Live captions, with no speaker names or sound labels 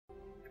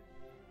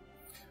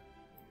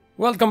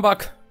Welcome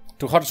back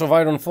to Hearts of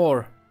Iron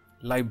 4,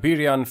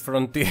 Liberian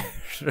Frontier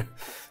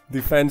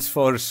Defense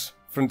Force,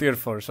 Frontier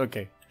Force,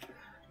 okay.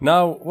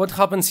 Now, what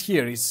happens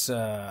here is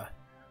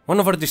one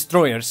of our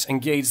destroyers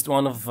engaged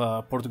one of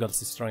Portugal's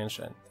destroyers,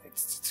 and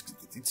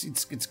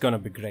it's gonna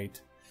be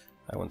great.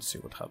 I want to see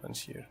what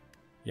happens here.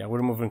 Yeah,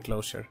 we're moving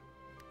closer.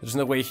 There's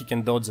no way he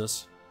can dodge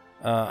us.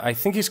 I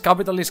think his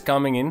capital is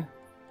coming in.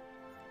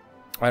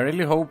 I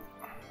really hope.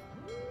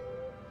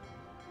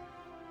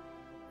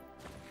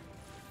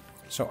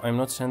 So I'm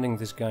not sending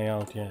this guy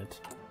out yet.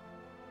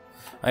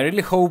 I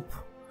really hope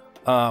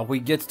we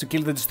get to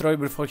kill the destroyer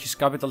before his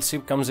capital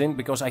ship comes in,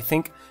 because I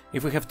think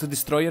if we have two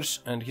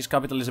destroyers and his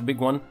capital is a big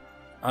one,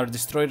 our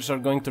destroyers are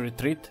going to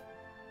retreat.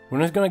 We're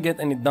not gonna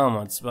get any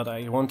damage, but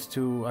I want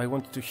to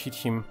hit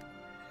him.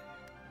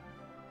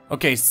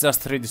 Okay, it's just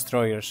 3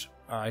 destroyers.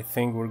 I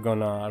think we're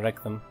gonna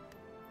wreck them.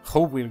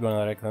 Hope we're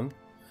gonna wreck them.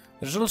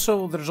 There's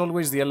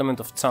always the element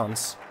of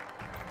chance.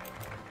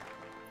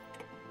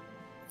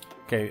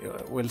 Okay,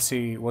 we'll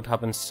see what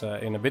happens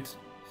in a bit.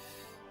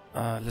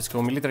 Let's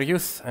go military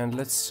youth and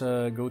let's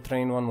go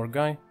train one more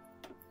guy.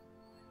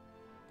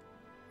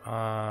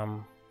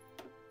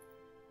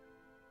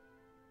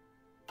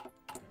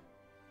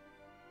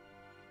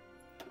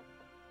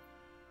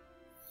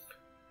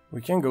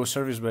 We can go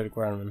service by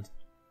requirement.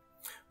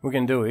 We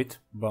can do it,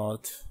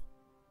 but...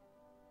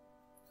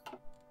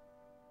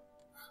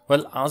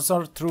 Well, as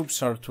our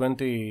troops are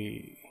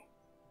 20k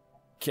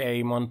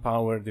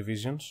manpower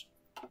divisions.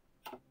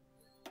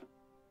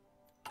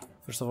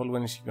 First of all,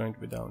 when is he going to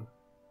be down?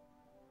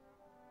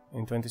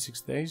 In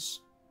 26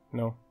 days?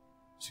 No.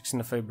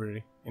 16th of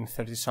February. In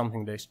 30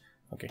 something days.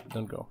 Okay,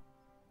 don't go.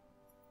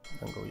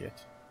 Don't go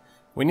yet.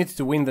 We need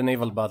to win the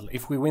naval battle.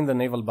 If we win the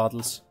naval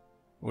battles,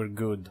 we're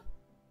good.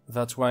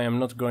 That's why I'm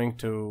not going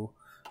to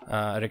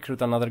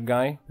recruit another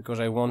guy, because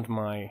I want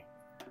my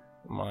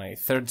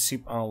 3rd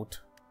ship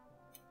out.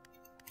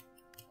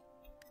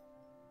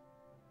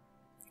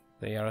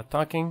 They are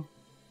attacking.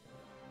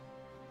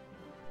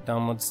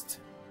 Damaged.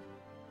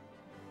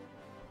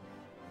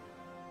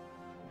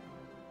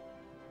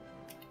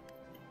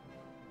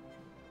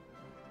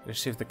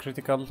 Receive the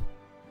critical.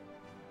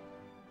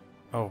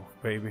 Oh,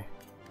 baby.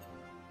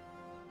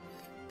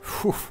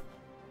 Whew.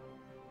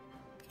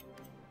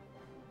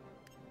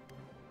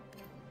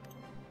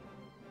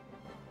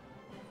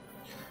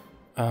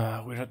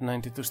 We're at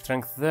 92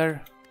 strength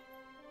there.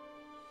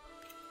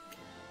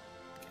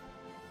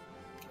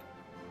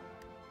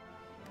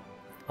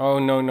 Oh,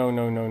 no, no,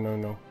 no, no, no,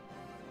 no.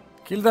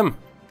 Kill them!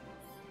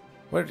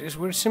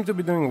 We seem to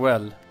be doing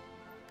well.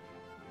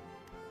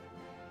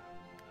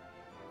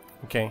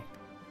 Okay.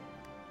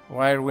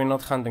 Why are we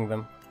not hunting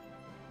them?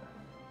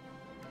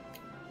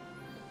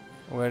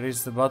 Where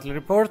is the battle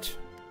report?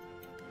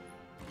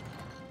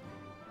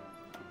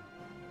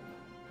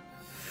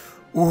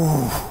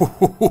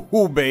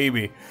 Ooh,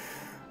 baby!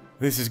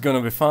 This is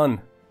gonna be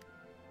fun.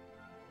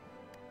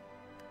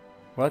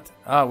 What?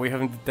 Ah, we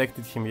haven't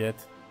detected him yet.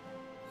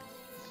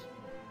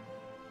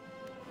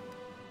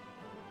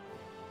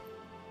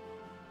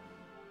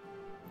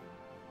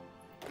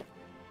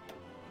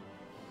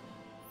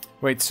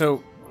 Wait,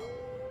 so...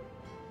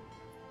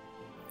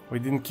 We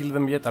didn't kill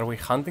them yet? Are we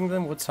hunting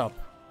them? What's up?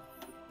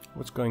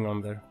 What's going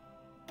on there?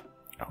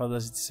 How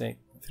does it say?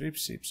 3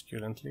 ships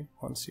currently.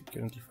 1 ship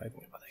currently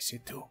fighting. But I see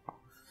 2.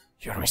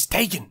 You're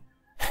mistaken!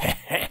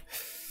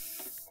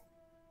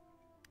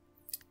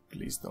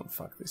 Please don't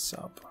fuck this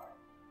up.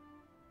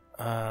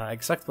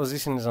 Exact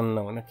position is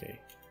unknown, okay.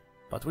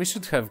 But we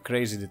should have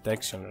crazy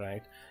detection,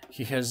 right?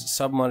 He has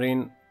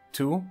submarine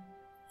 2.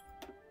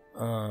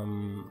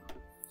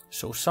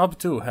 So sub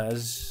 2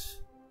 has...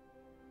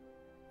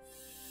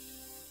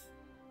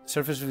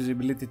 Surface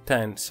visibility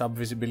 10, sub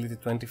visibility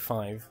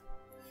 25,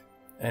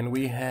 and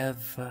we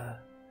have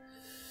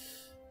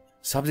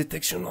sub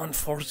detection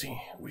 140.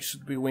 We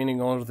should be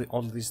winning all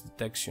these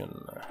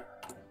detection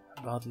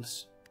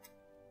battles.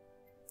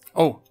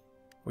 Oh,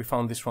 we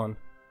found this one.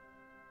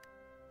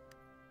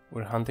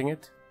 We're hunting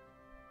it,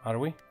 are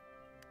we?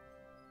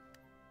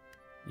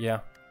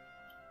 Yeah.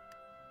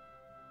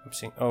 I'm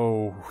seeing.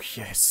 Oh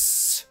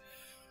yes.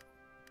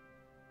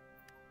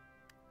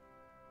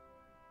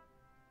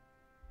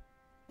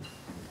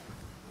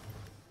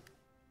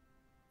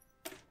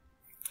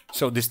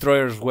 So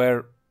destroyers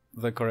were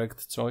the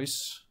correct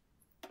choice.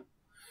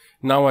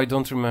 Now I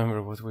don't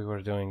remember what we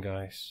were doing,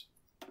 guys.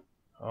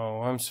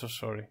 Oh, I'm so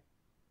sorry.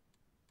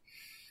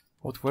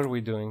 What were we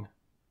doing?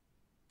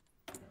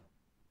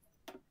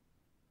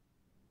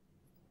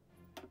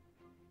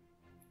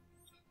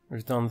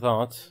 We've done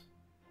that.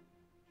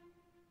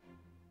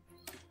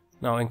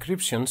 Now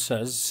encryption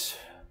says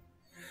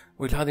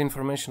we'll add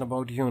information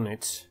about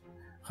units.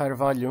 Higher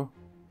value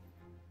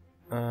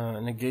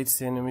negates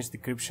the enemy's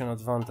decryption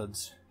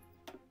advantage.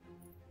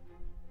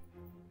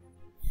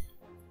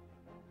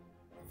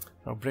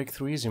 Now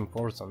breakthrough is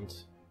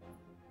important.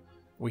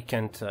 We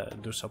can't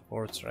do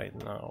supports right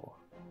now.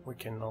 We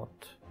cannot.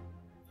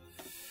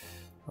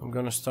 I'm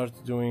gonna start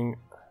doing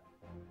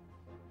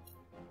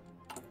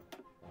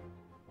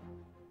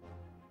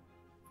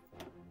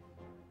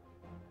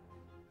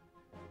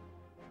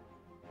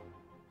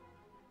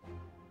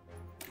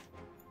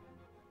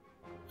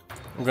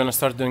I'm gonna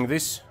start doing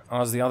this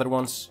as the other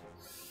ones,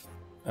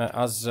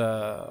 as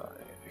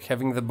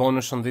having the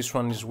bonus on this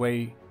one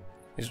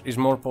is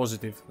more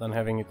positive than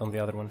having it on the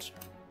other ones.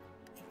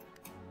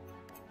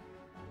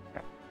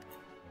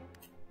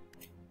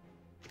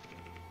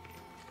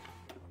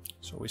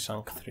 So we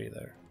sunk 3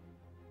 there.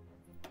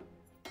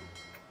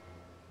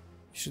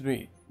 Should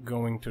be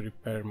going to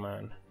repair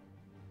man.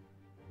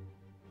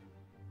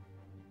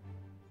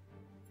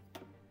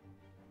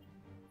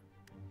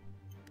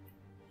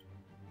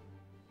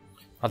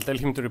 I'll tell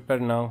him to repair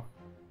now.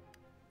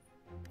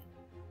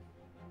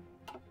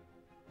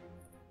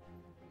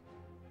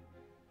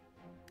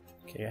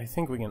 Okay, I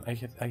think we can.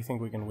 I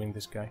think we can win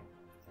this guy.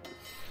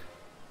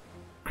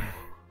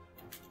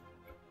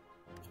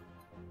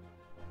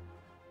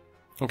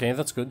 Okay,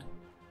 that's good.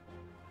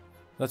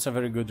 That's a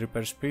very good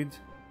repair speed.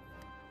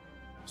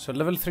 So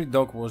level 3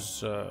 dog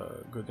was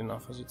good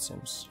enough, as it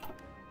seems.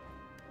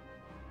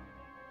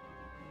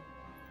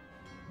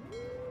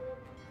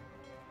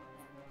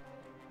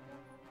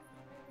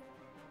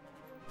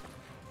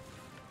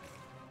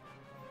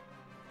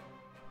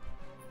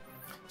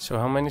 So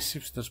how many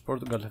ships does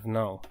Portugal have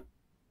now?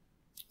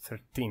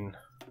 13.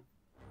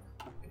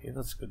 Okay,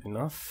 that's good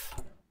enough.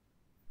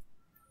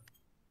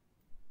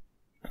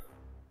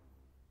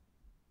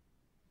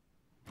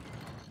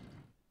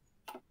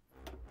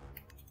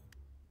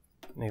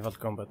 Naval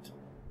combat.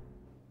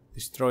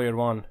 Destroyer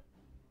 1.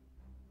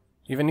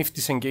 Even if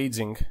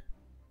disengaging.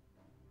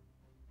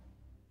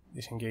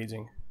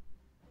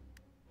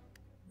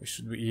 We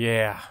should be...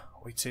 Yeah!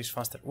 We chase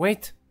faster.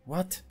 Wait!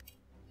 What?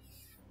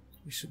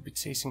 We should be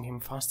chasing him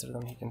faster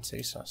than he can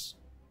chase us.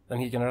 Then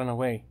he can run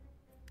away.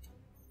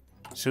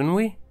 Shouldn't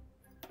we?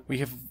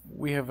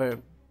 We have a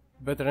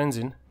better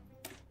engine.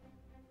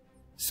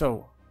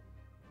 So...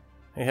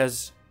 He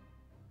has...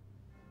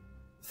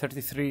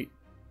 33...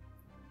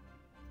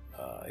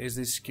 is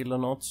this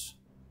kilonauts?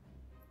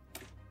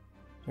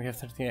 We have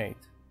 38.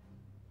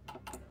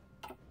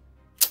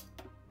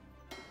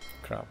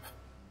 Crap.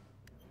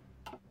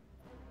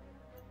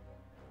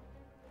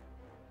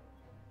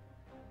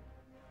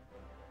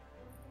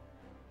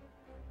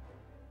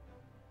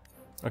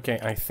 Okay,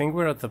 I think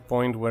we're at the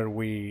point where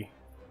we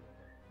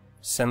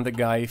send the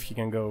guy if he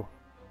can go.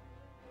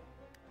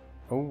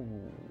 Oh.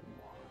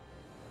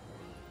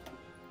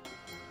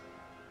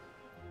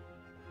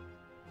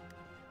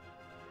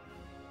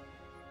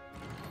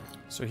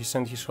 So he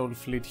sent his whole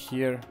fleet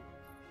here.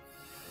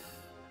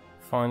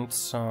 Find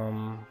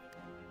some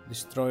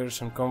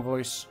destroyers and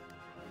convoys.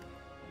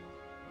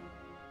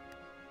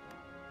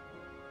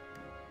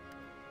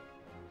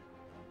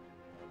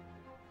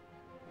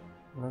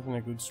 Not in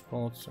a good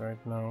spot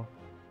right now.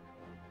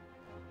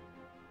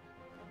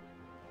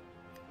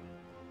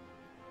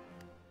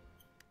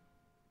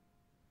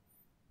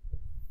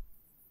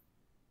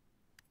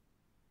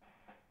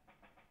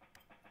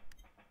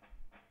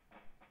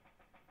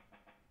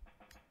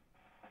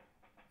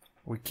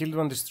 We killed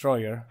one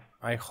destroyer.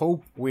 I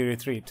hope we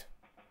retreat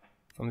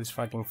from this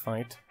fucking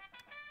fight.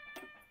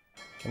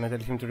 Can I tell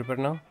him to repair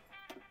now?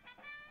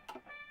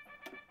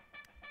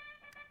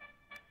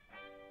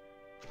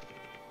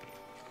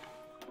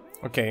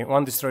 Okay,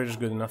 one destroyer is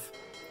good enough.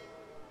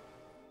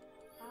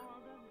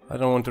 I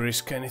don't want to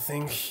risk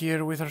anything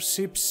here with our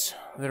ships.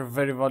 They're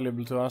very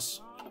valuable to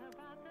us.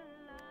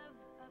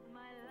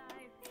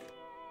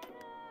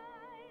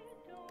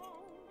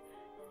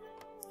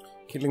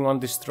 Killing one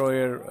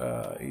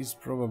destroyer is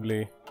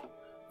probably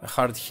a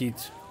hard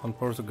hit on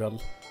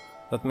Portugal.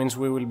 That means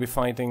we will be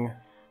fighting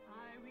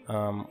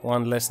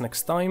one less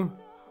next time.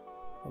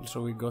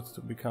 Also, we got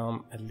to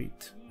become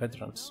elite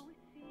veterans.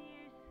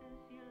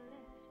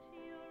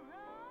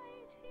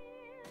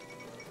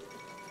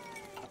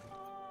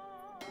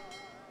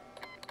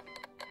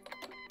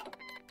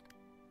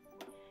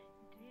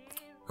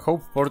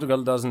 Hope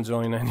Portugal doesn't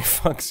join any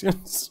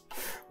factions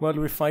while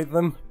we fight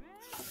them.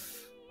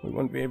 We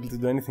won't be able to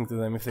do anything to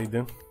them if they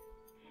do.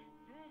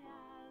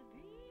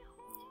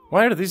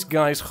 Why are these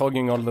guys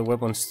hogging all the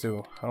weapons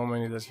too? How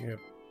many does he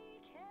have?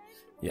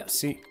 Yeah,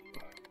 see.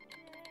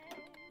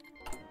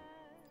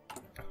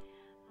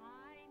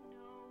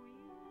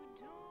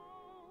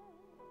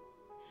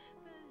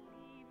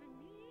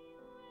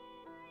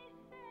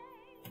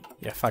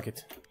 Yeah, fuck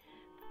it.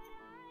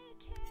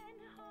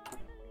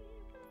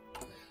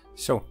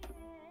 So,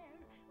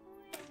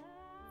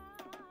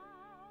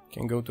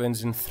 can go to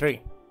engine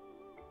 3.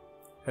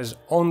 Has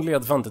only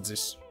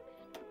advantages.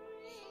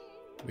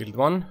 Build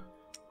 1,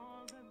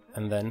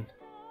 and then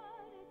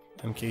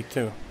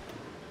MK2.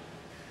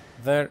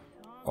 There,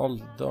 all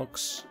the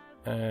docks,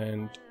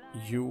 and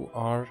you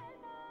are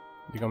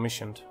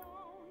decommissioned.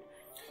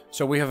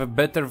 So we have a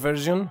better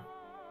version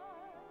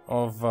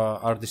of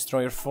our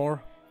Destroyer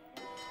 4.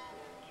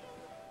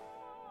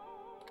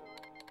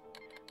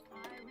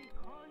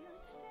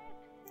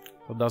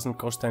 It doesn't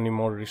cost any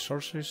more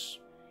resources.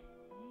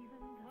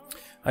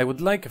 I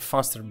would like a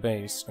faster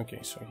base.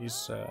 Okay, so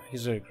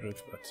he's a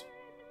recruit, but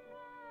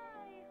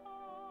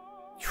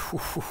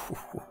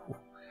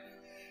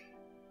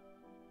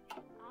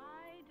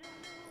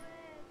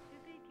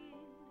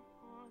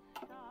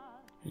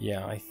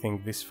Yeah, I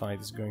think this fight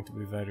is going to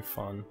be very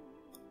fun.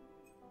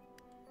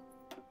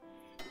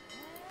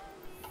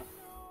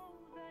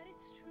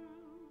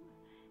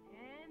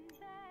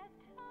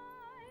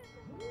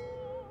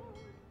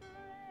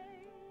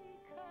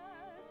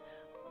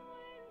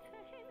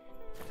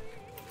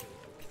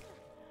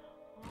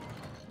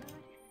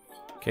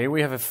 Okay,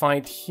 we have a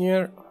fight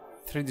here.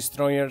 3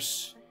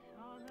 destroyers.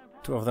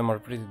 2 of them are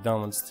pretty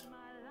damaged.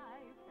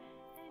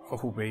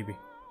 Oh, baby.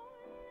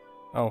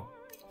 Oh,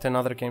 10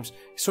 other games.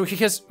 So he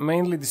has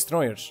mainly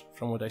destroyers,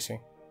 from what I see.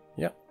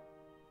 Yeah.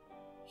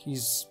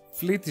 His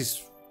fleet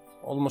is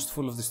almost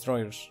full of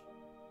destroyers.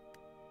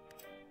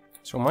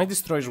 So my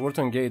destroyers were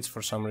to engage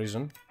for some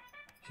reason.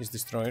 His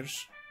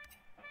destroyers.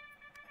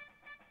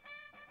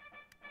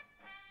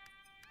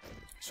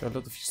 So a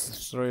lot of his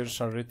destroyers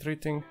are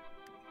retreating.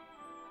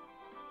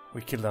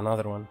 We killed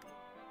another one.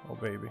 Oh,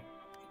 baby.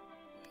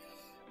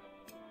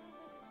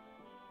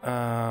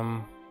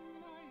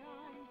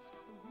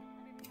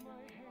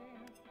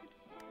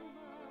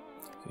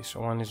 Okay,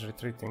 so one is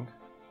retreating.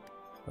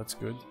 That's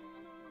good.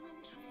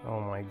 Oh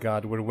my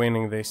god, we're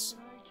winning this.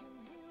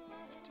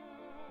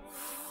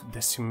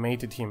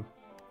 Decimated him.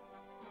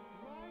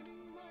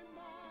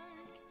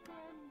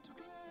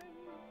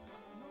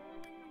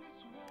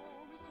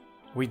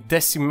 We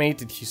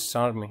decimated his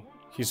army,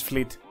 his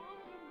fleet.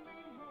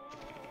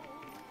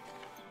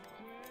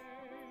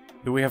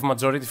 Do we have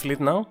majority fleet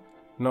now?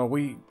 No,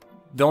 we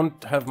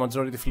don't have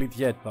majority fleet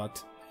yet,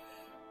 but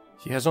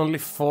he has only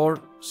 4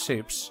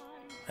 ships,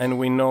 and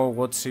we know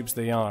what ships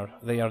they are.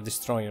 They are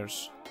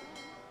destroyers.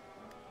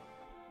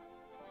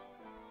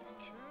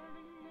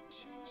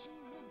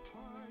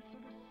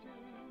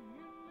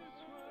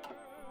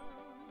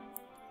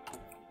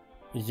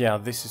 Yeah,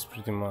 this is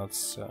pretty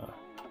much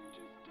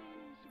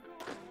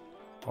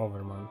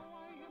over, man.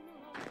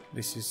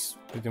 This is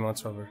pretty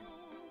much over.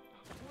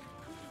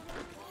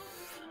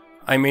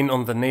 I mean,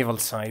 on the naval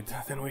side,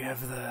 then we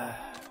have the...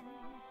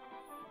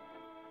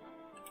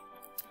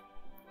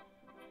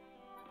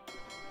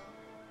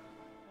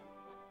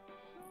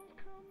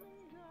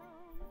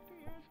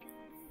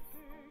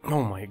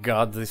 Oh my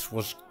god, this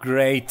was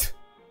great!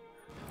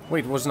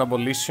 Wait, was an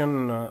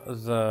abolition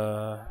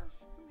the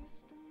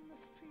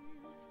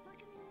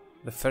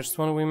first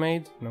one we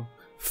made? No.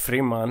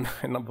 Freeman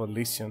and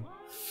abolition.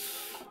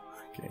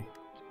 Okay.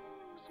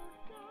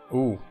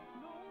 Ooh.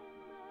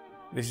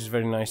 This is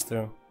very nice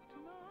too.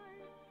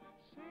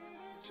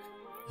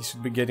 He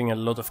should be getting a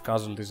lot of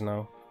casualties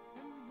now.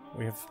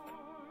 We have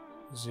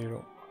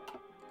 0.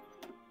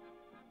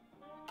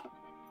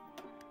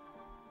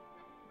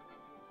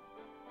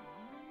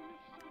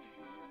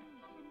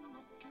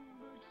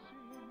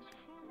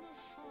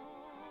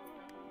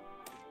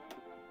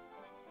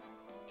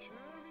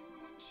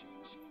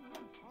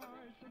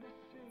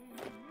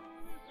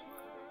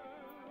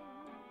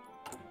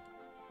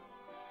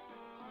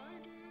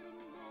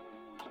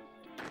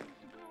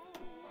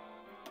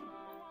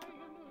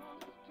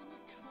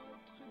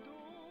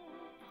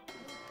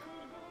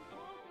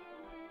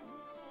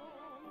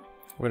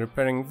 We're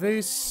repairing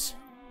this,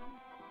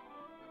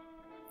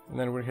 and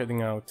then we're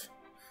heading out.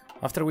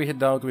 After we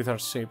head out with our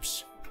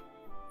ships,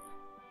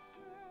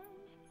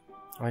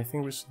 I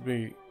think we should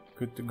be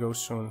good to go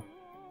soon.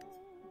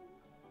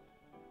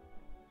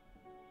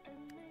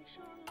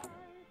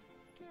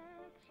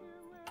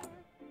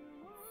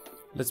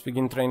 Let's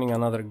begin training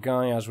another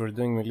guy as we're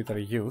doing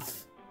military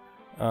youth.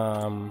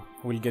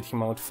 We'll get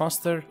him out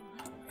faster,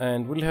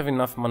 and we'll have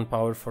enough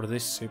manpower for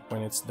this ship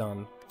when it's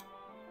done.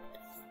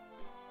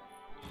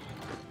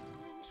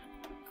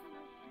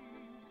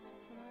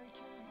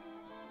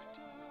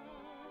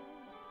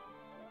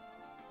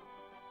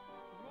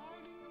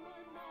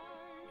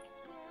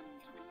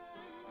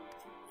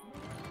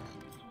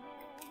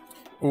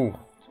 Ooh.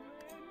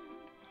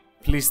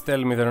 Please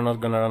tell me they're not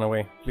gonna run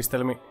away. Please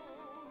tell me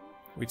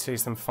we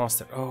chase them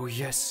faster. Oh,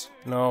 yes.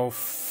 No,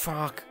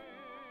 fuck.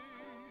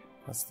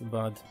 That's too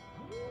bad.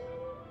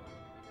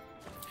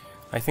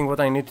 I think what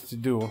I need to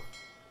do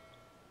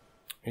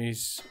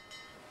is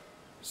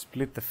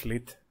split the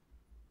fleet.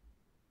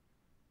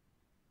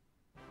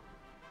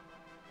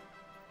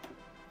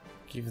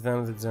 Give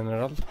them the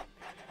general.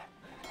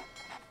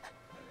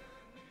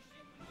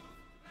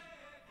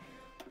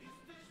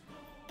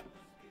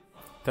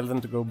 Tell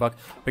them to go back,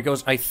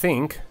 because I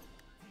think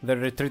they're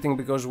retreating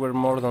because we're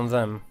more than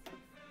them.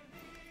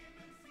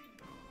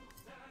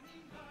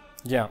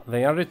 Yeah,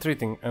 they are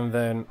retreating, and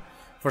then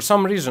for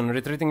some reason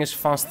retreating is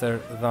faster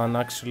than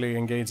actually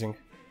engaging.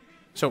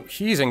 So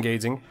he is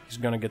engaging, he's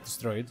gonna get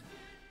destroyed.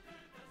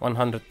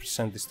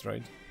 100%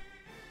 destroyed.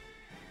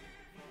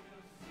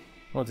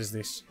 What is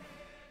this?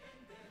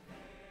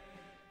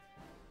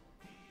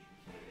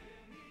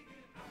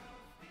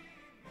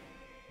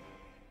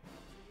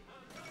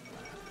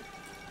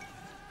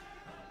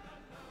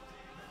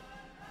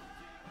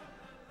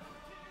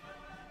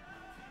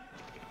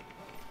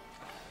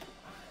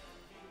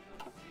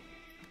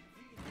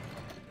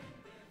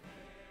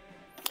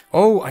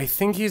 Oh, I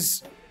think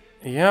he's...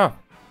 yeah.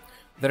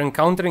 They're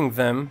encountering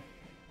them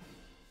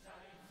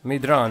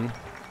mid-run.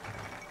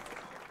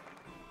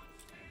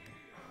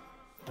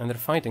 And they're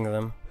fighting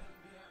them.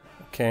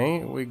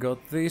 Okay, we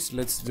got this.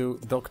 Let's do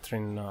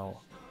doctrine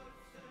now.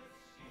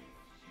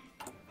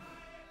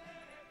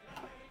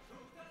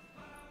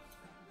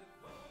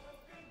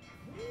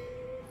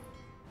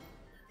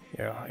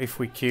 Yeah, if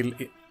we kill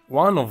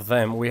one of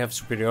them, we have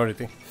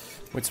superiority,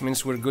 which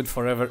means we're good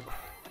forever.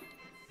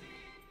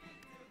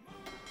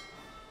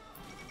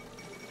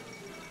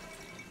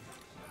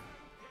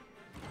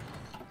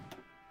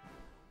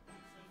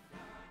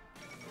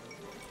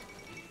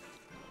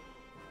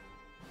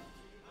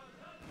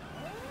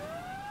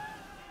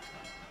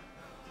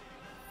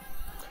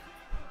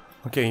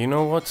 Okay, you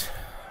know what?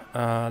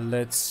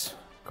 Let's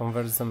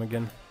convert them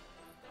again.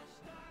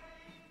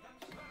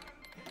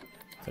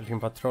 Tell him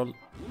patrol.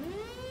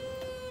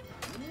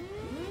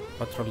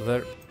 Patrol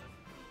there.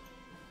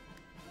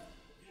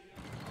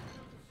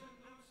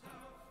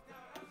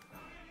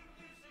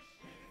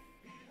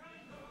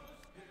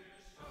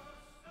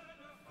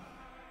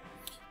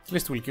 At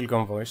least we'll kill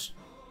convoys.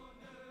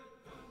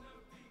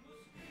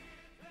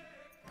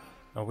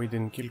 No, we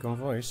didn't kill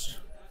convoys.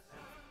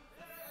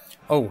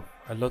 Oh,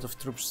 a lot of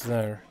troops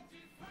there.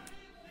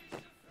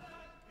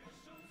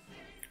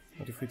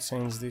 What if we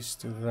change this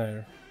to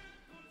there?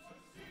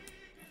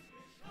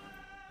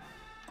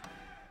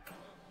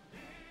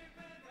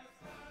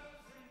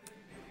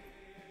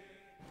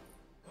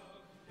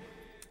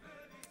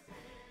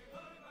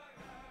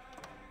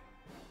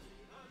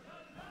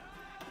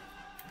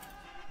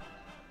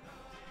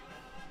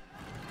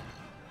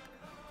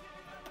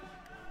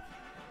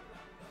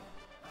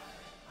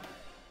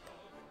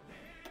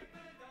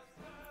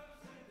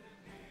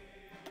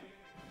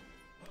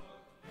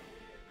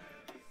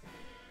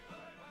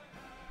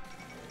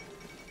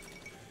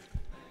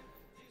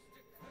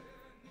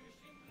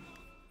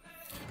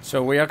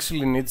 So we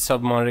actually need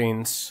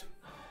submarines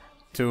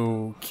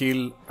to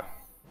kill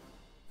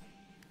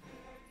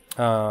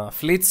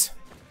fleets.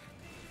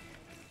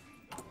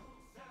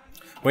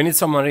 We need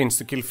submarines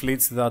to kill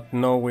fleets that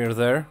know we're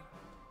there,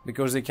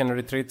 because they can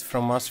retreat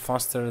from us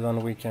faster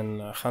than we can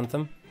hunt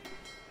them.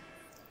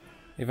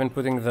 Even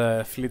putting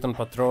the fleet on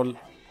patrol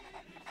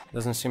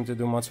doesn't seem to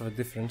do much of a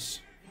difference.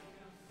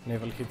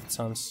 Naval hit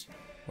chance.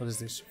 What is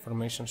this?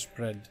 Formation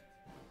spread.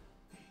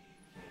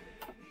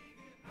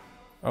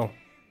 Oh.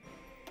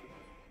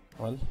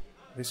 Well,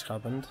 this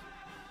happened.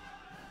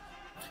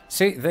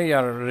 See, they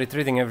are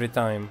retreating every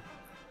time.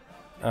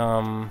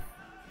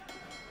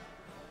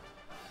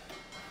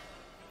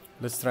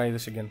 Let's try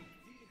this again.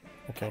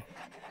 Okay.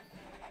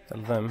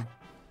 Tell them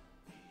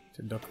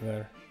to dock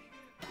there.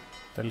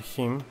 Tell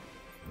him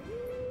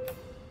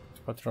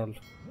to patrol.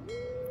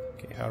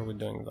 Okay, how are we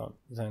doing that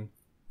then?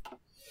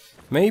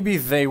 Maybe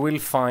they will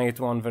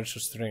fight 1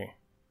 versus 3.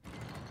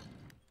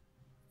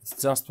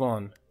 It's just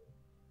 1.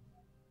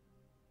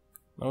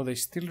 No, they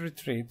still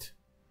retreat.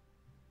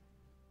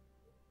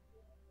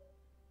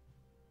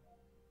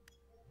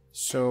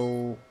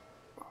 So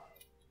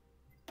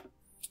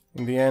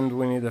in the end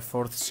we need a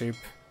 4th ship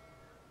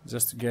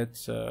just to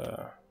get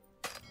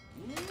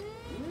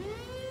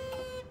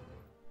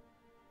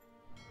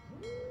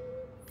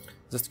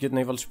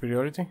naval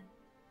superiority.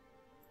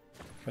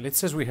 Well, it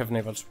says we have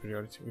naval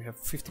superiority. We have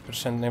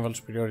 50% naval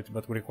superiority,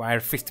 but we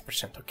require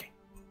 50%. Okay.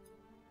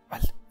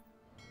 Well.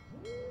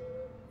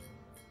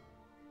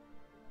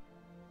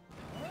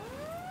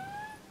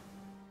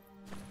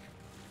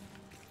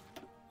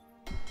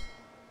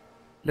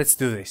 Let's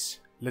do this.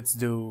 Let's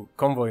do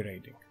convoy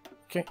raiding.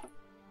 Okay.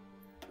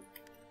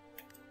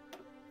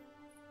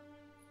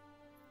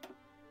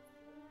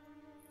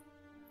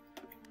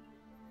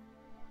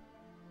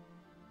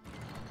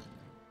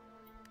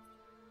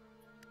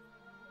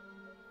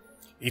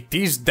 It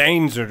is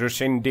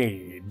dangerous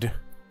indeed.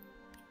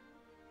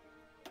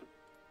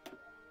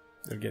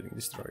 They're getting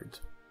destroyed.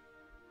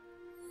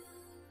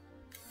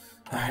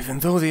 Even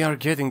though they are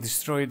getting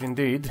destroyed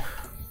indeed.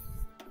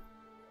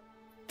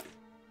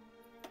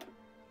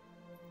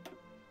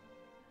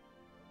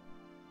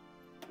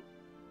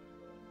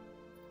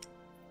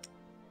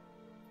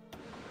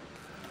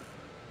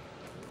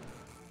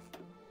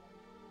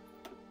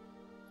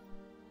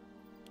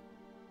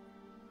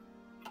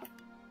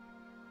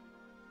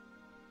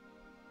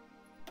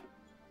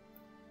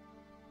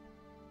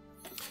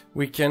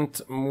 We can't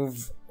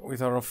move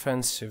with our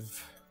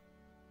offensive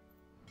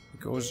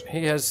because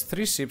he has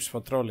 3 ships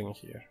patrolling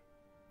here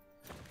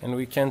and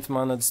we can't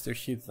manage to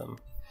hit them,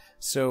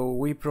 so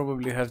we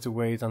probably have to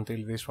wait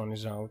until this one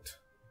is out.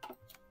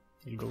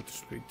 We'll go to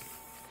speed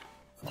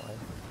 5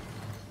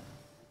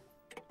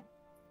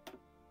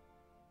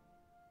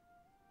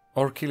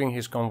 or killing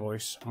his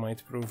convoys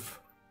might prove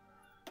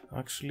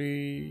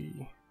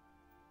actually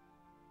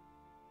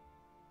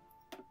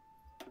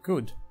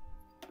good.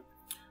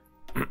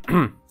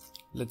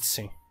 Let's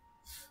see.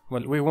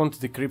 Well, we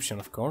want decryption,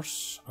 of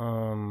course.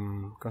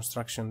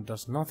 Construction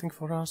does nothing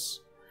for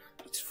us.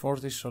 It's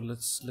 40, so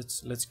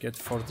let's get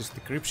 40's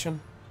decryption.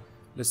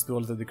 Let's do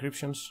all the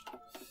decryptions.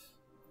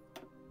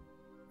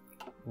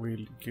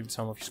 We'll kill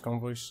some of his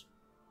convoys.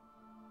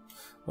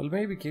 Well,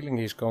 maybe killing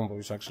his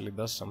convoys actually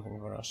does something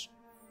for us.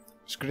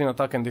 Screen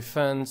attack and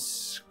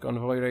defense,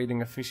 convoy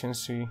raiding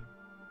efficiency,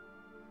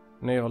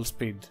 naval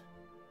speed.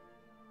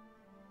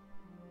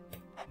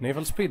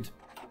 Naval speed.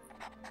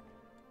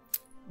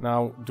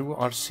 Now, do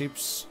our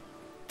ships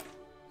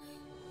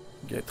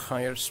get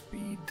higher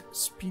speed?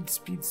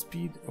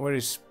 Speed. Where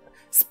is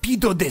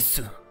Speedo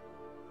desu?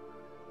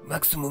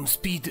 Maximum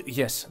speed.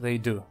 Yes, they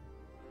do.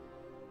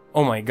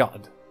 Oh my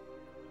god.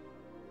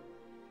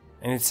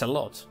 And it's a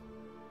lot.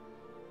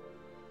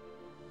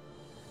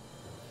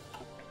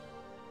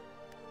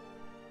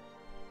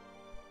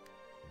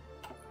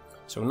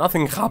 So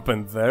nothing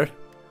happened there.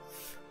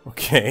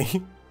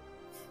 Okay.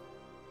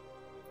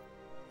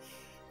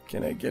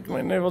 Can I get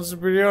my naval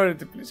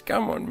superiority, please?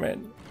 Come on,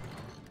 man.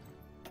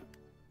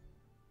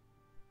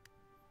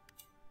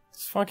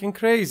 It's fucking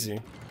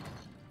crazy.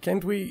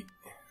 Can't we...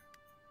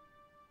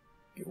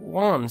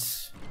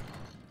 once...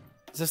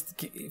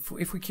 just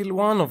if we kill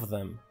one of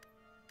them.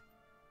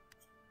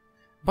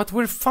 But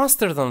we're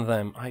faster than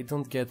them. I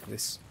don't get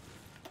this.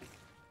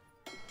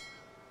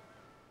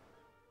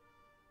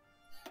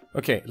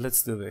 Okay,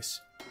 let's do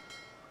this.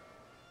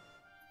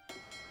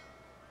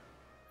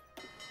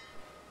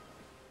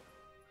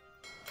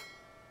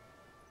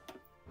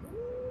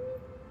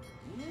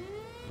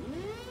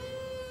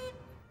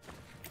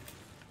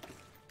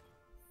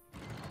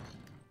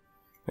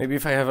 Maybe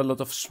if I have a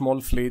lot of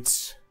small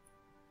fleets.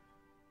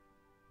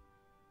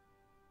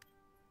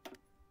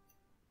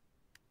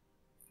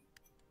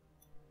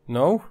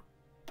 No?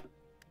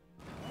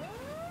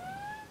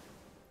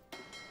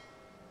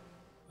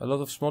 A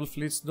lot of small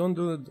fleets don't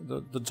do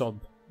the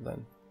job,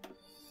 then.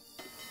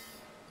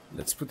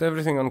 Let's put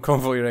everything on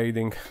convoy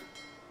raiding.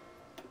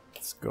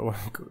 Let's go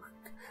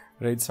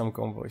raid some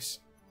convoys.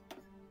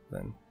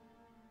 Then.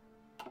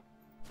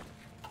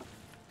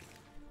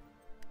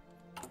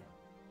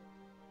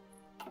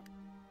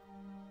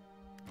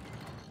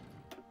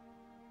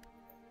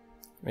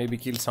 Maybe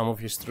kill some of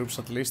his troops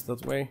at least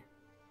that way.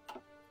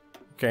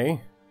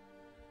 Okay.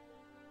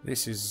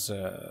 This is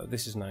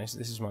nice,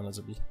 this is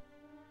manageable.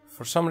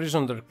 For some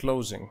reason they're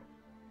closing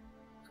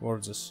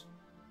towards us.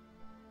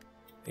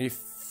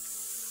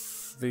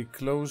 If they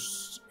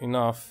close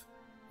enough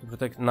to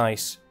protect...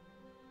 Nice.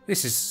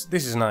 This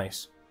is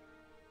nice.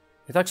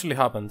 It actually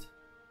happened.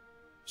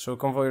 So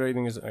convoy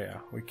raiding is... oh yeah,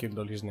 we killed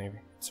all his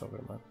navy. It's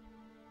over, man.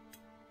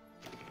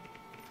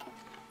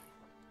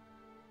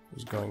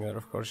 He's going there,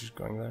 of course he's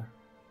going there.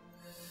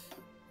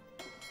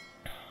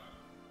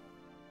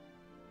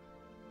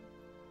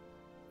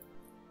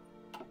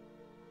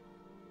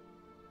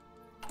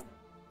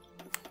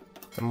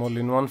 I'm all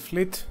in one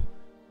fleet.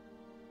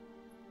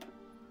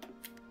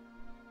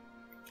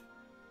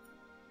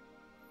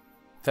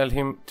 Tell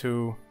him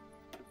to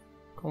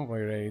convoy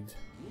raid.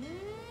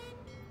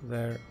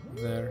 There.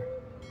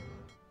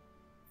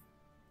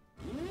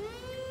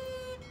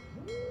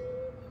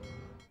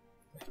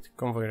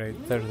 Convoy raid.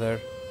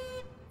 There.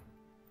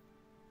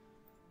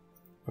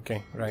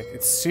 Okay, right.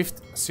 It's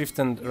shift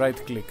and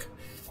right click.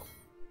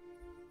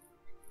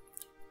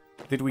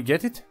 Did we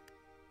get it?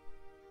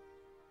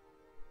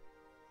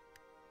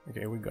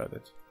 Okay, we got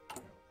it.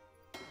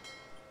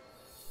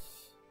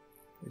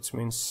 Which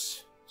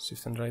means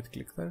shift and right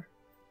click there.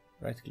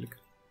 Right click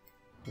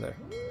there.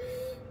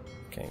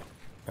 Okay,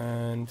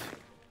 and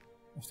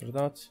after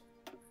that,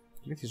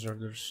 complete his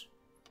orders.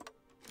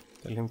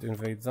 Tell him to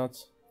invade that.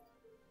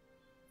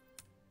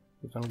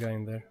 Put one guy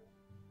in there.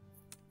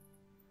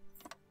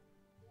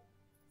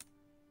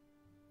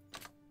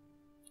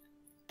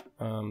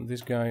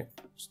 This guy,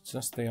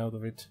 just stay out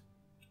of it.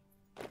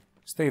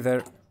 Stay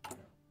there.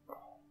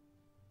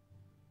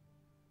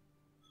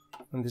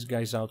 When this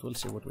guy's out, we'll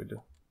see what we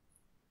do.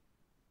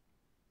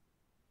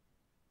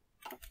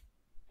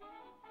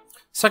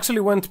 This actually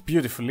went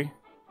beautifully.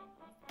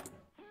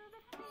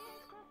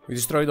 We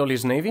destroyed all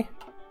his navy.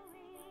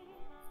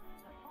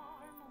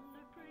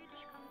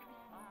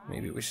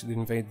 Maybe we should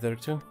invade there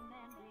too.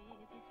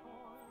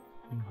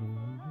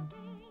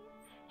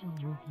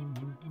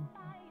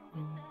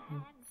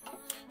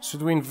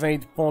 Should we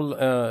invade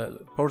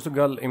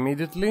Portugal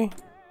immediately?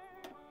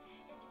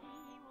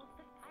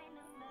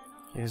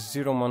 He has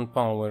 0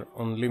 manpower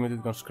on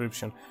limited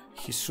conscription.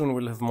 He soon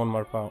will have more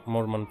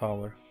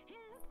manpower.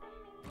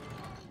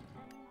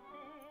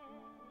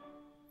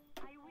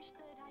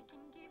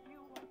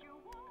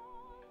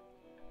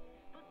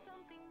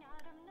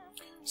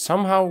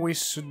 Somehow we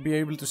should be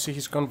able to see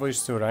his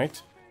convoys too,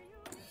 right?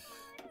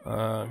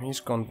 His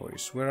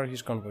convoys. Where are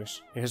his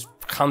convoys? He has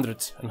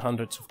hundreds and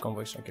hundreds of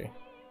convoys. Okay.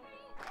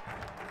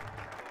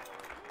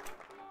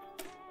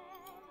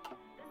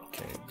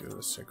 Okay, do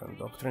the second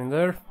doctrine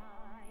there.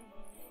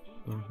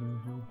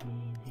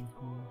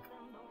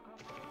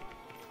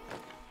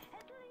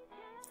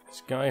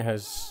 This guy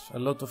has a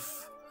lot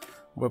of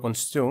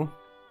weapons too.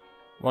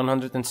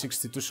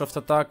 162 soft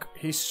attack.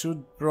 He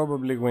should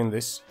probably win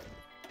this.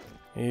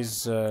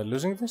 He's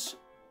losing this.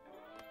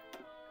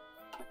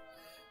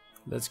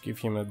 Let's give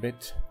him a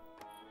bit,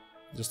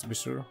 just to be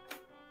sure.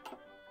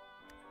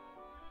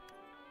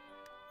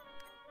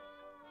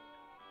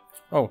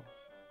 Oh,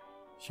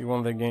 he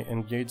won the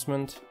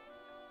engagement.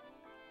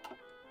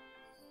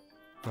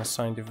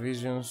 Assign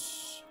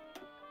divisions.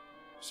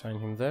 Assign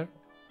him there.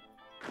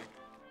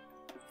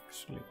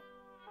 Actually,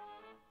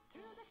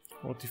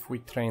 what if we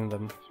train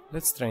them?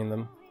 Let's train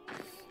them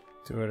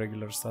to a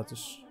regular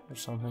status or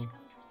something.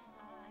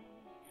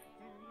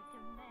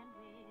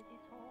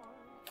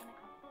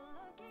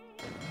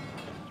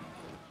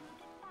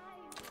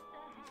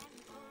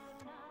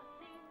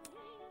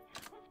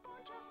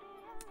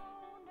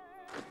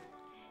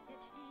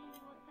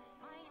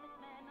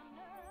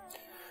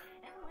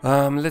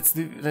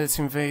 Let's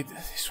invade.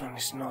 This one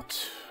is not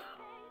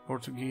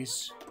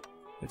Portuguese.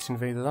 Let's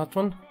invade that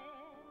one.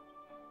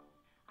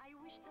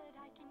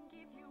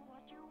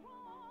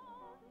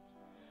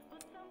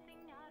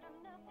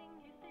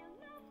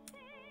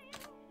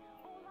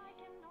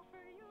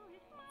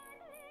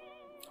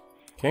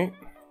 Okay.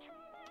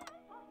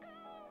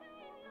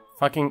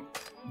 Fucking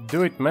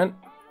do it, man.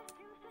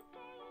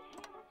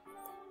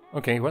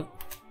 Okay, well.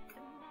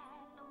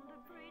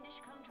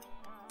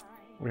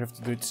 We have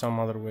to do it some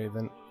other way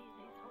then.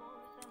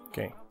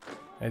 Okay.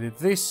 I did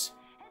this.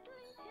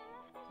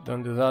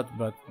 Don't do that,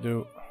 but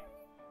do...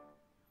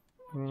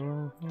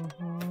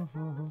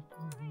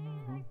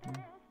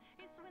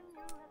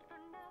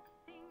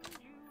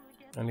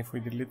 And if we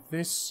delete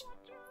this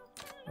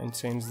and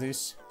change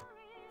this...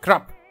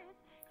 Crap!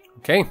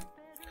 Okay.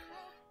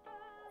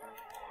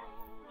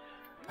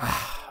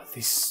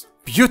 This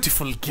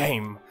beautiful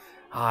game.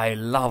 I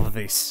love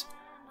this.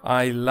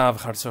 I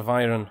love Hearts of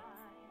Iron.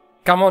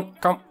 Come on,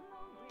 come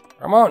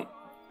on.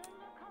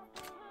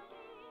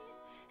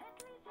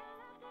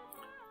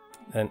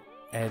 Then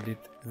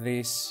edit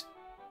this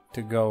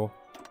to go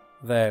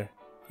there.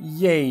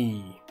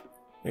 Yay!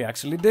 We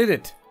actually did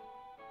it.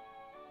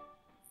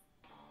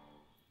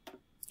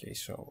 Okay,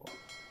 so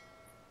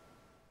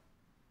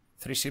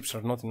 3 ships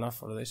are not enough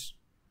for this,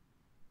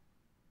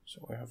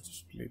 so we have to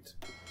split.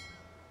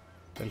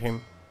 Tell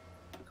him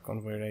to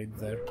convoy raid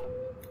there.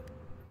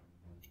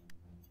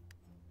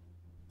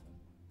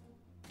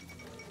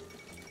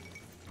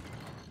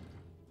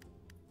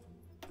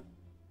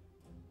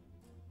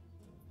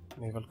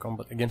 Naval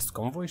combat against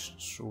convoys?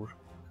 Sure.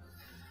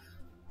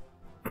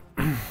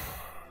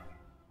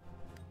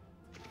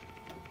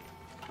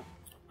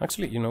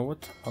 Actually, you know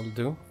what I'll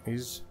do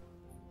is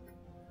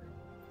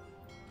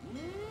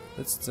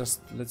let's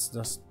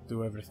just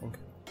do everything.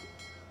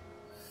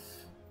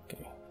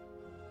 Okay.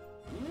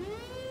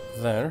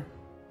 There.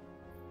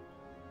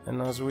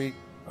 And as we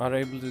are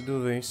able to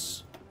do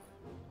this,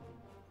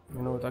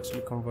 you know what,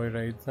 actually convoy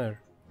raid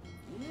there.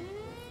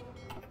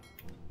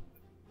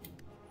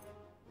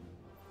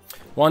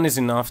 One is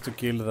enough to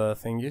kill the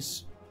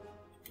thingies.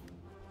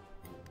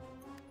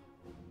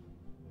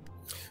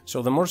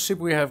 So the more ship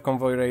we have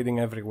convoy raiding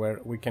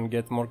everywhere, we can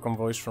get more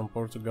convoys from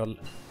Portugal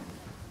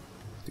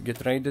to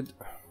get raided.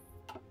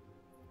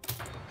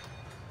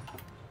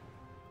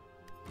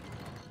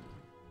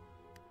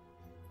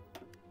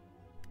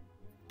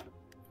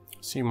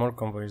 See more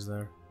convoys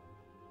there.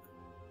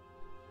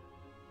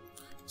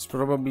 It's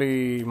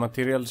probably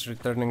materials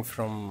returning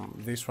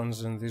from these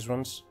ones and these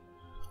ones.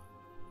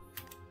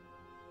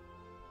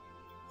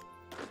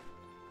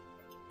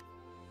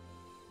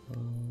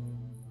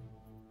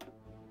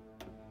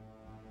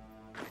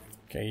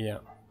 Okay, yeah.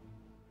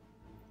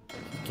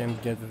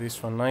 Can't get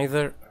this one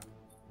either.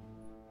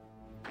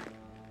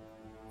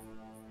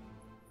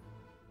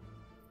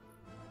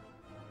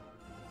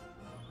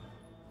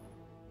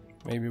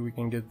 Maybe we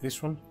can get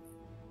this one.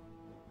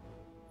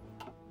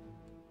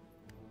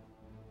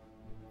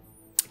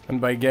 And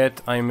by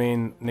get, I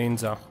mean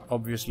ninja,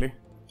 obviously.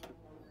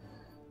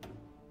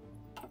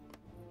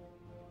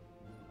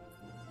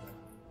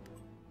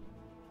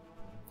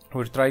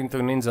 We're trying to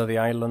ninja the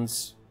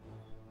islands.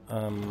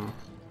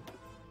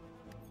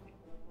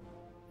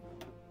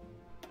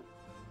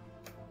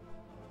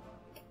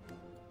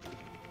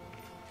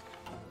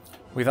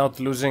 Without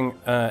losing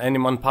any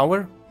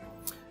manpower.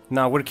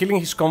 Now we're killing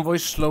his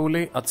convoys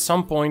slowly. At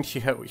some point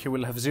he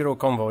will have 0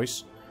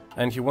 convoys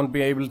and he won't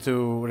be able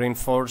to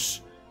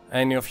reinforce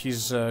any of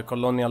his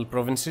colonial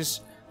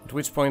provinces, at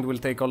which point we'll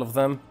take all of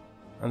them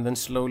and then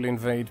slowly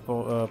invade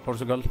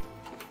Portugal.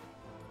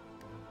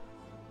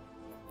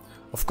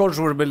 Of course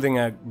we're building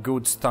a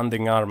good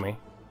standing army.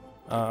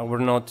 We're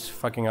not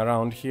fucking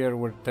around here,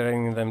 we're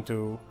training them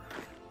to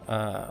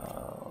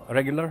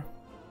regular.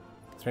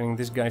 Training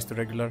these guys to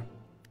regular.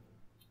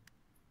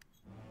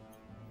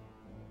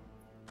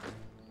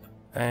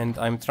 And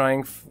I'm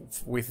trying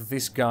with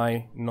this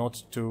guy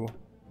not to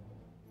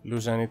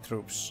lose any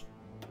troops.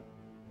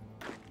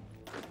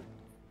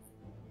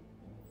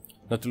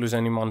 Not to lose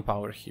any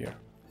manpower here.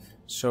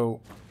 So,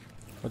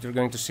 what you're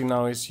going to see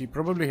now is he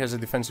probably has a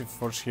defensive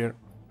force here.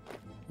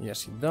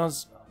 Yes, he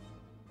does.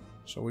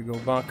 So we go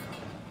back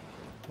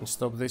and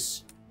stop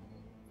this.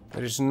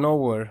 There is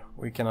nowhere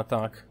we can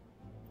attack.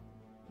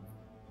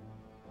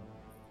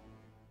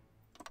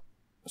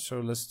 So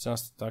let's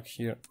just attack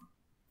here.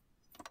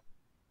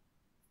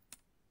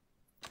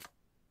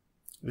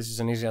 This is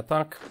an easy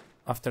attack.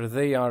 After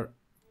they are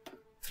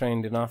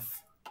trained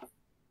enough.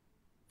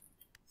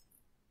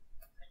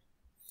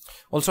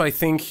 Also, I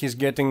think he's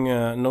getting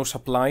no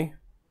supply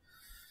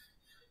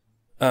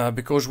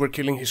because we're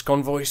killing his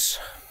convoys.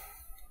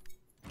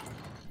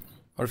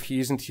 Or if he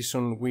isn't, he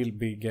soon will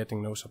be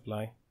getting no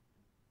supply.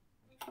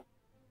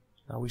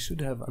 Now we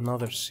should have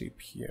another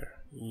ship here.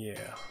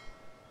 Yeah.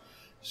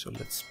 So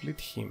let's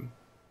split him.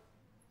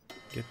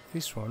 Get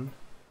this one.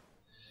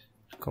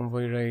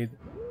 Convoy raid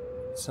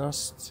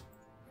just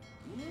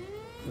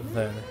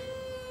there.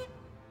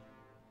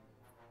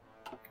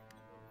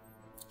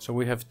 So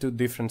we have two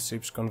different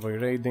ships convoy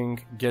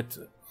raiding.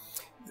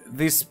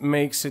 This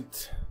makes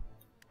the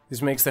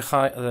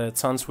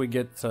chance we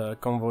get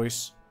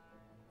convoys.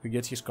 We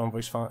get his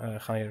convoys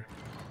higher.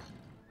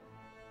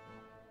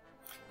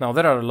 Now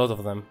there are a lot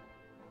of them.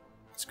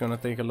 It's gonna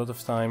take a lot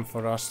of time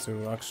for us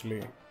to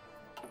actually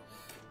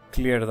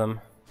clear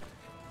them.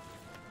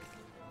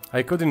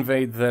 I could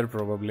invade there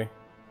probably.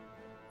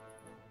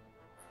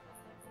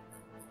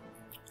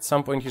 At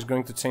some point he's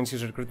going to change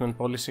his recruitment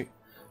policy,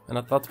 and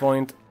at that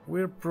point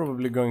we're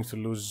probably going to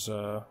lose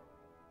a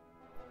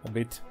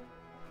bit.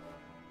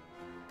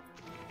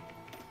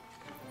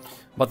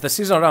 But the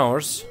seas are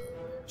ours,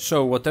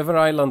 so whatever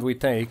island we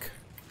take,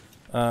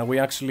 we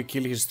actually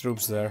kill his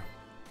troops there.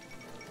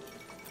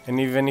 And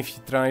even if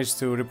he tries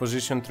to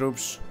reposition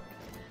troops,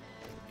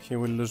 he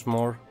will lose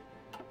more.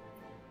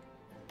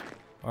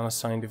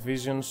 Unassigned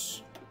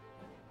divisions.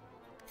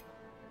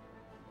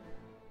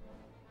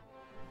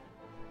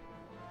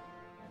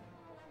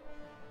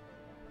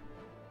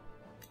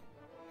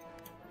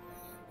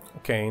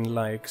 Okay, in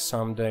like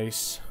some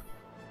days.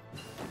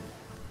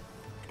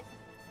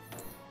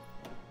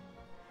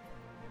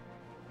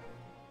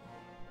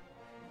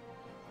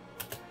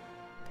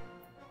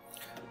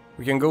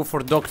 We can go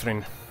for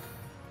doctrine.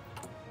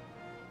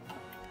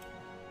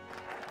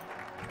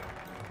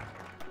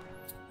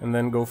 And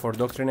then go for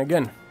doctrine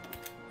again.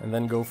 And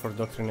then go for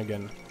doctrine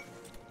again.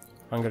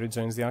 Hungary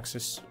joins the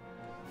Axis.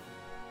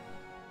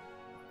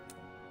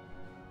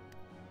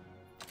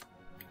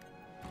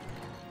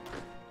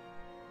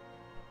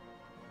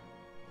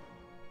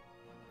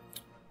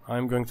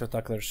 I'm going to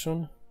attack there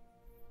soon.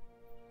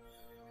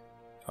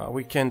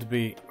 We can't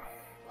be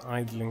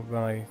idling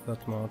by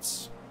that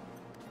much.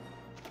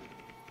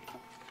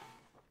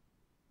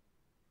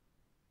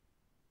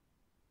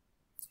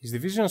 His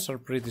divisions are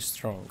pretty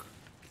strong.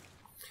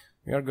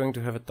 We are going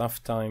to have a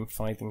tough time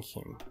fighting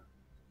him.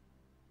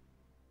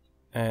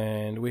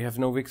 And we have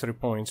no victory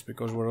points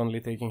because we're only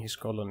taking his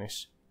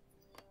colonies.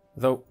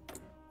 Though,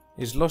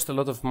 he's lost a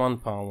lot of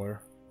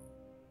manpower.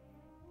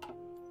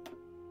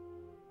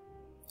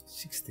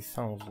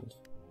 60,000.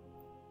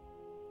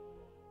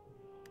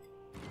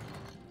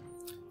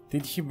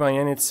 Did he by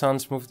any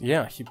chance move?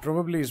 Yeah, he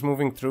probably is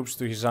moving troops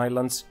to his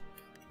islands.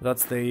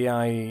 That's the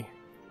AI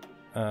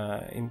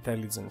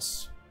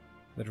intelligence.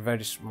 They're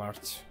very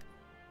smart.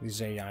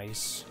 These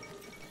AIs.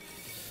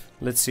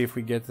 Let's see if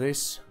we get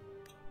this.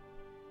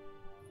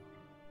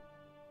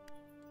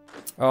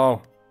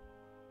 Oh,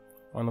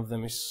 one of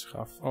them is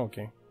half. Oh,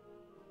 okay.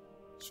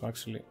 So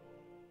actually,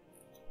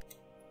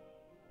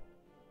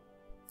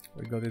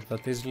 we got it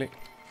that easily.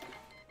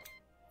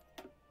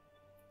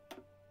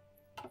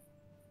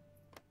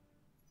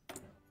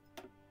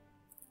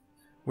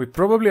 We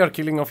probably are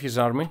killing off his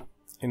army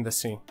in the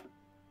sea.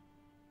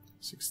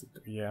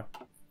 62, yeah.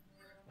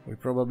 We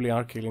probably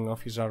are killing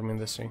off his army in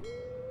the sea.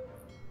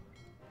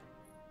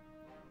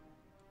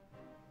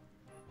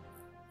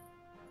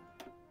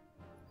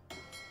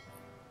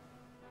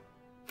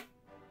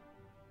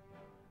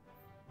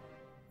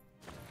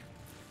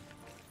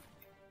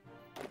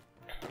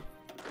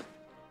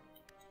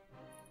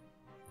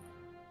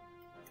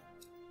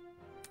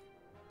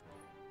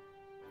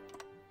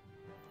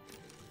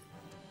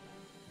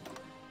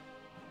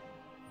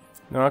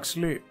 No,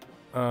 actually,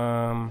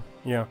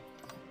 yeah,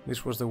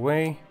 this was the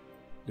way.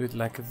 Do it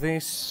like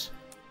this.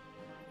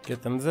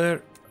 Get them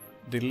there.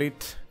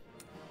 Delete.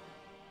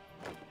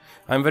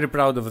 I'm very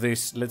proud of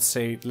this. Let's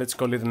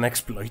call it an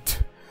exploit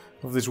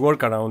of this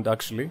workaround,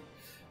 actually,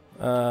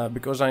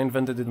 because I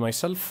invented it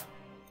myself.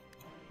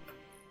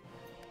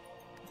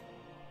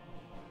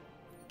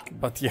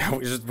 But yeah,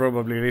 we should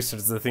probably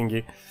research the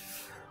thingy.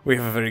 We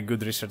have a very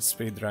good research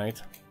speed, right?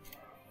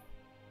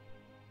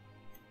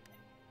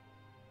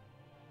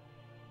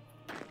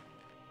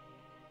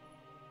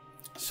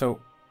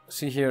 So,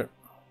 see here.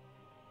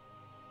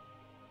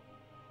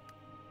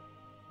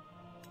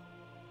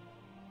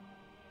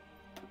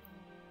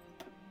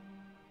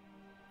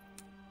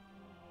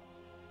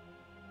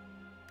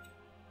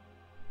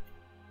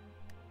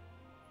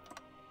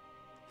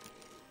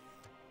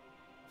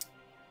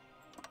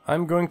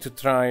 I'm going to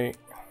try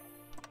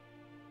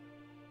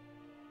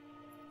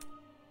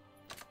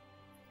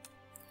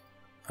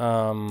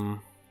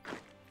and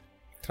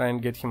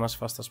get him as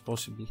fast as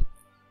possible,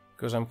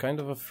 because I'm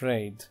kind of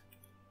afraid.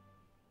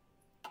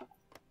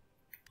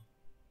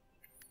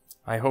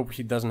 I hope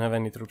he doesn't have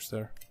any troops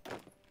there.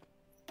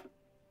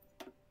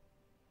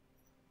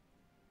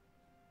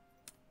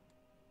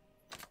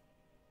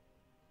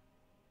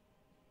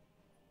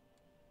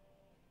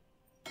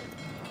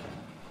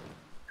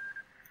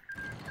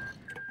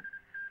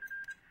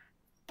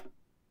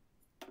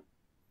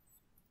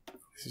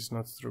 This is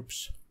not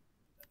troops.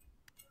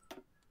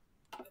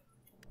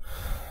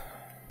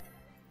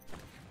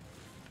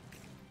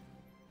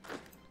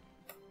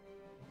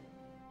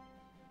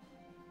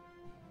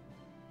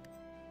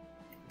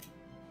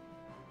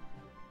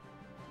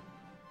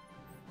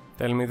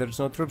 Tell me there's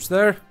no troops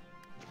there.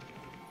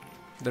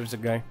 There's a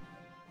guy.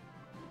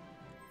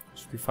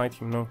 Should we fight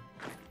him? No.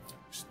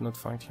 Should not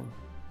fight him.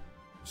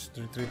 Should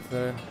retreat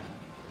there.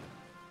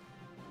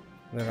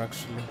 There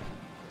actually.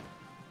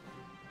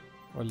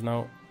 Well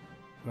now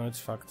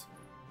it's fucked.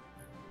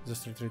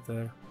 Just retreat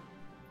there.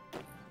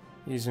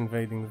 He's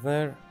invading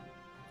there.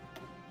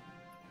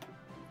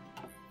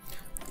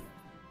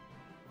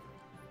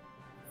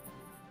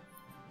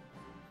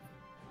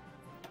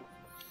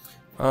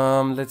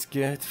 Let's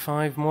get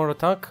 5 more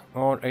attack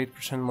or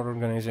 8% more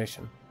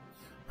organization.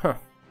 Huh.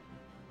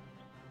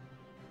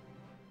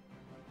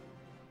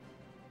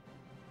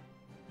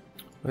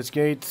 Let's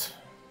get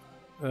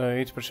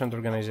 8%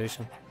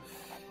 organization.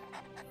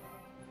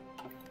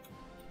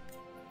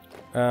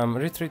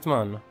 Retreat,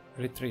 man.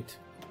 Retreat.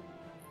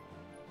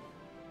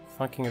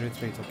 Fucking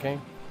retreat, okay?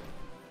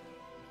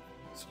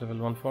 It's level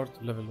 1 port,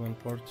 level 1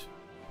 port.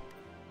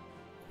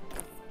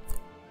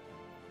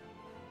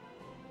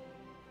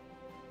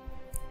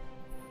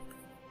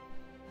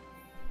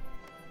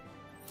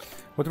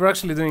 What we're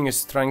actually doing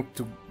is trying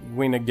to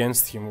win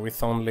against him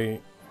with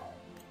only...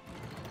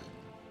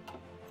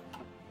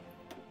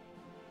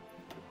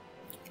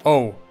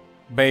 Oh,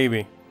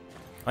 baby.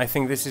 I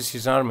think this is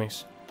his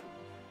armies.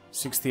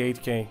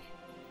 68k.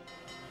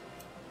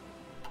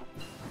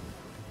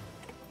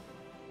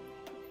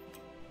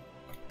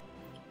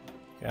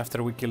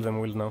 After we kill them,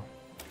 we'll know.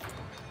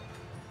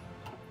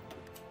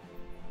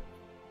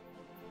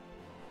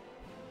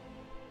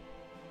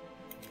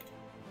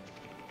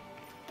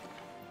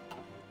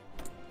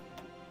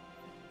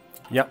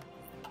 Yeah,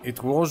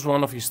 it was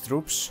one of his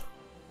troops.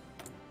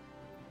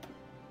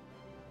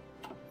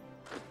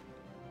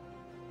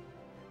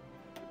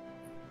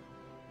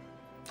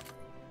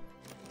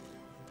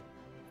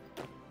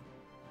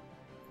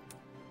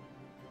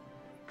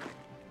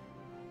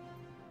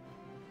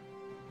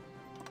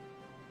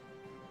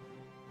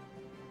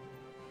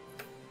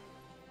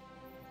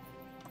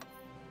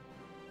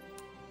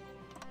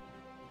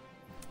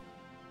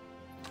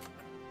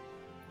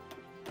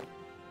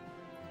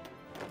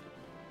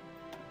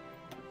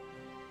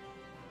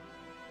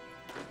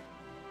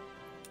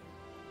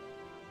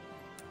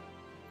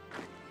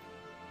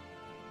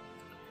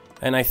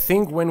 And I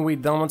think when we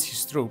damage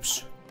his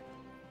troops,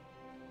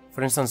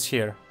 for instance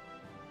here,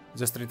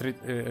 just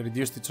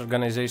reduced its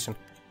organization,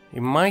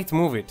 he might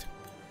move it,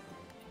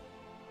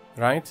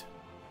 right?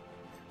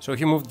 So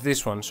he moved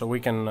this one, so we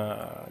can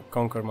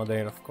conquer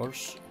Madeira, of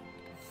course.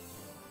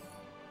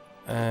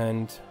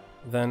 And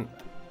then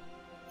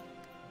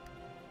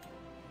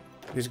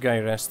this guy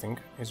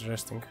is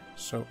resting,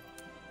 so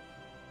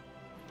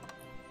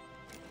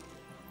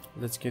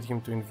let's get him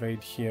to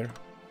invade here.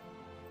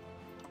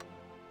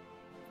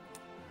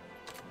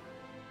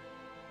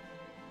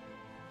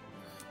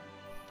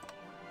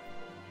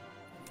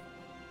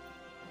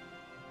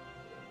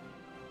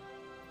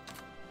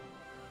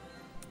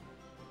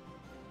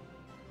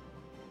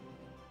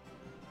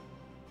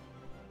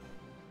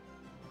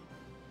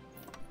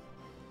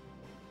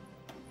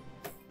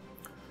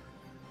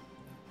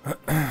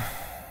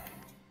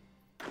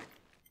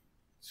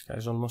 This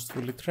guy's almost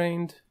fully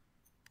trained.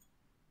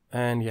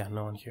 And yeah,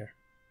 no one here.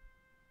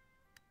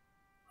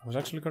 I was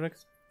actually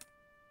correct.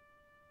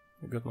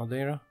 We got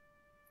Madeira.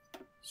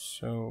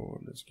 So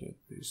let's get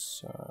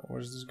this.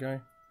 Where's this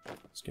guy?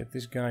 Let's get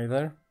this guy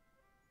there.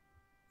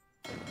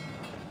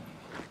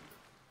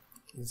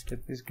 Let's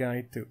get this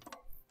guy too.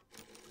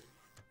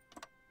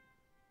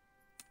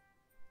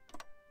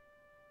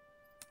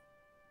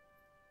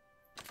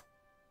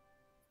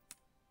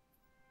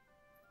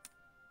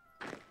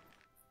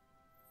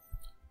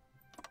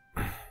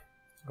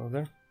 Go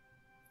there.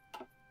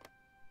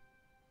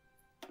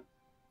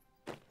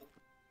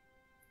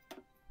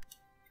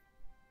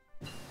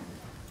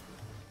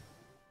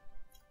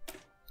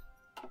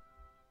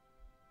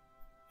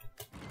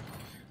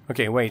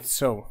 Okay, wait,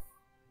 so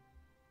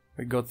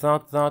we got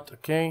that,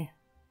 okay.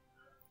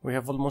 We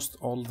have almost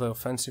all the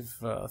offensive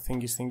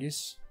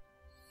thingies.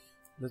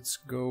 Let's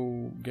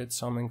go get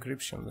some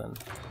encryption then.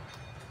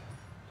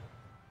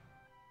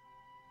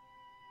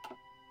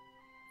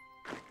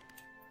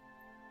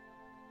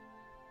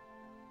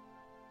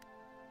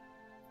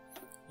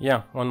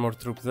 Yeah, one more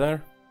troop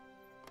there.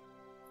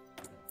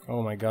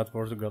 Oh my god,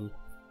 Portugal.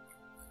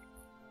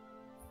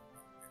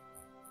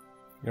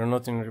 You're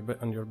not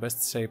in your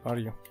best shape, are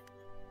you?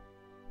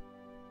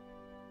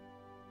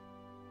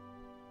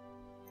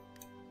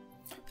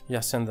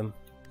 Yeah, send them.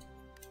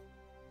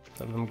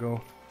 Tell them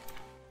go.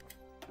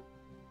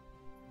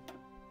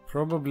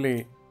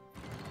 Probably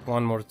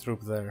one more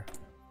troop there.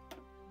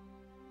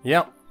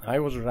 Yeah, I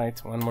was right.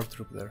 One more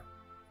troop there.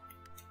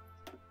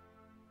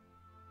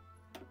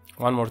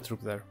 One more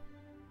troop there.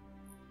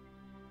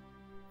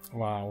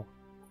 Wow.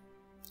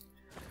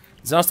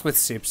 Just with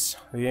ships.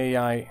 The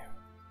AI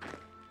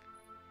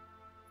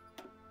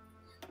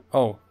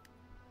Oh.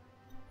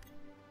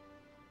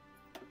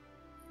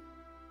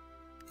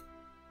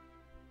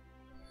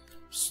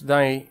 Should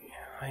I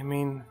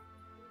mean...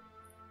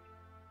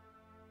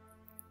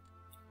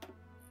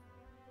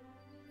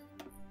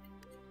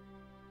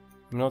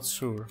 I'm not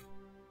sure.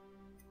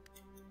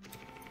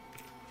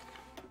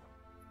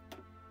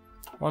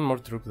 One more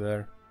troop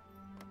there.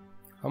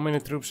 How many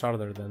troops are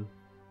there then?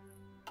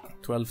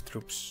 12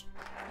 troops.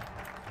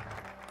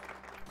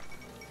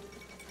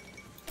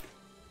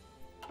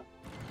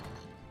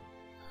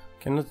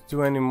 Cannot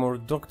do any more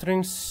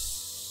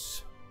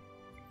doctrines.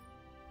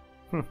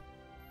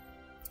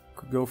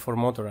 Could go for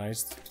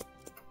motorized.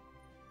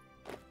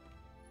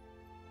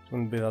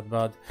 Wouldn't be that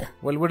bad.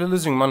 Well, we're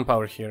losing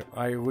manpower here.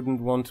 I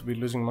wouldn't want to be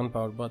losing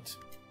manpower, but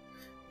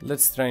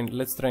let's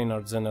train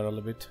our general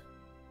a bit.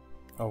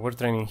 Oh, we're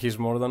training his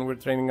more than we're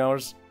training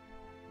ours.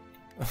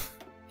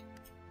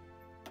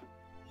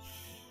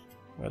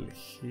 Well,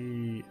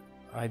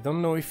 I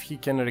don't know if he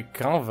can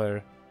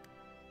recover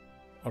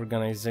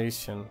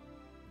organization.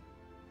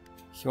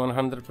 He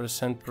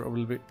 100%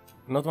 probably,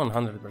 not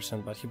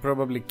 100%, but he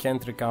probably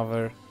can't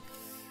recover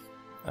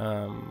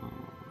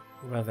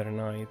Weather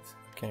Knight.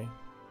 Okay.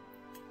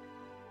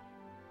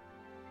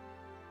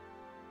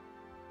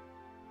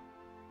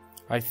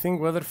 I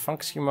think weather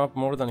fucks him up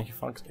more than it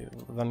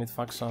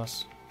fucks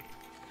us.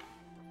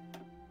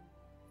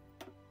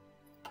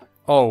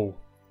 Oh,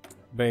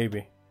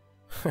 baby.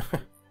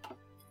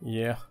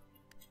 Yeah.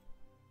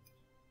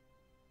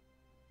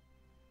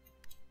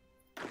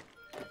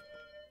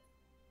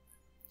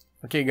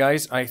 Okay,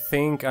 guys, I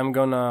think I'm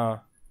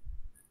gonna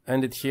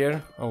end it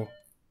here. Oh,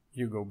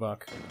 you go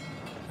back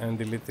and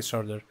delete this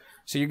order.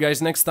 See you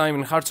guys next time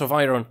in Hearts of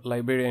Iron,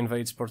 Liberia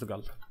invades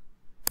Portugal.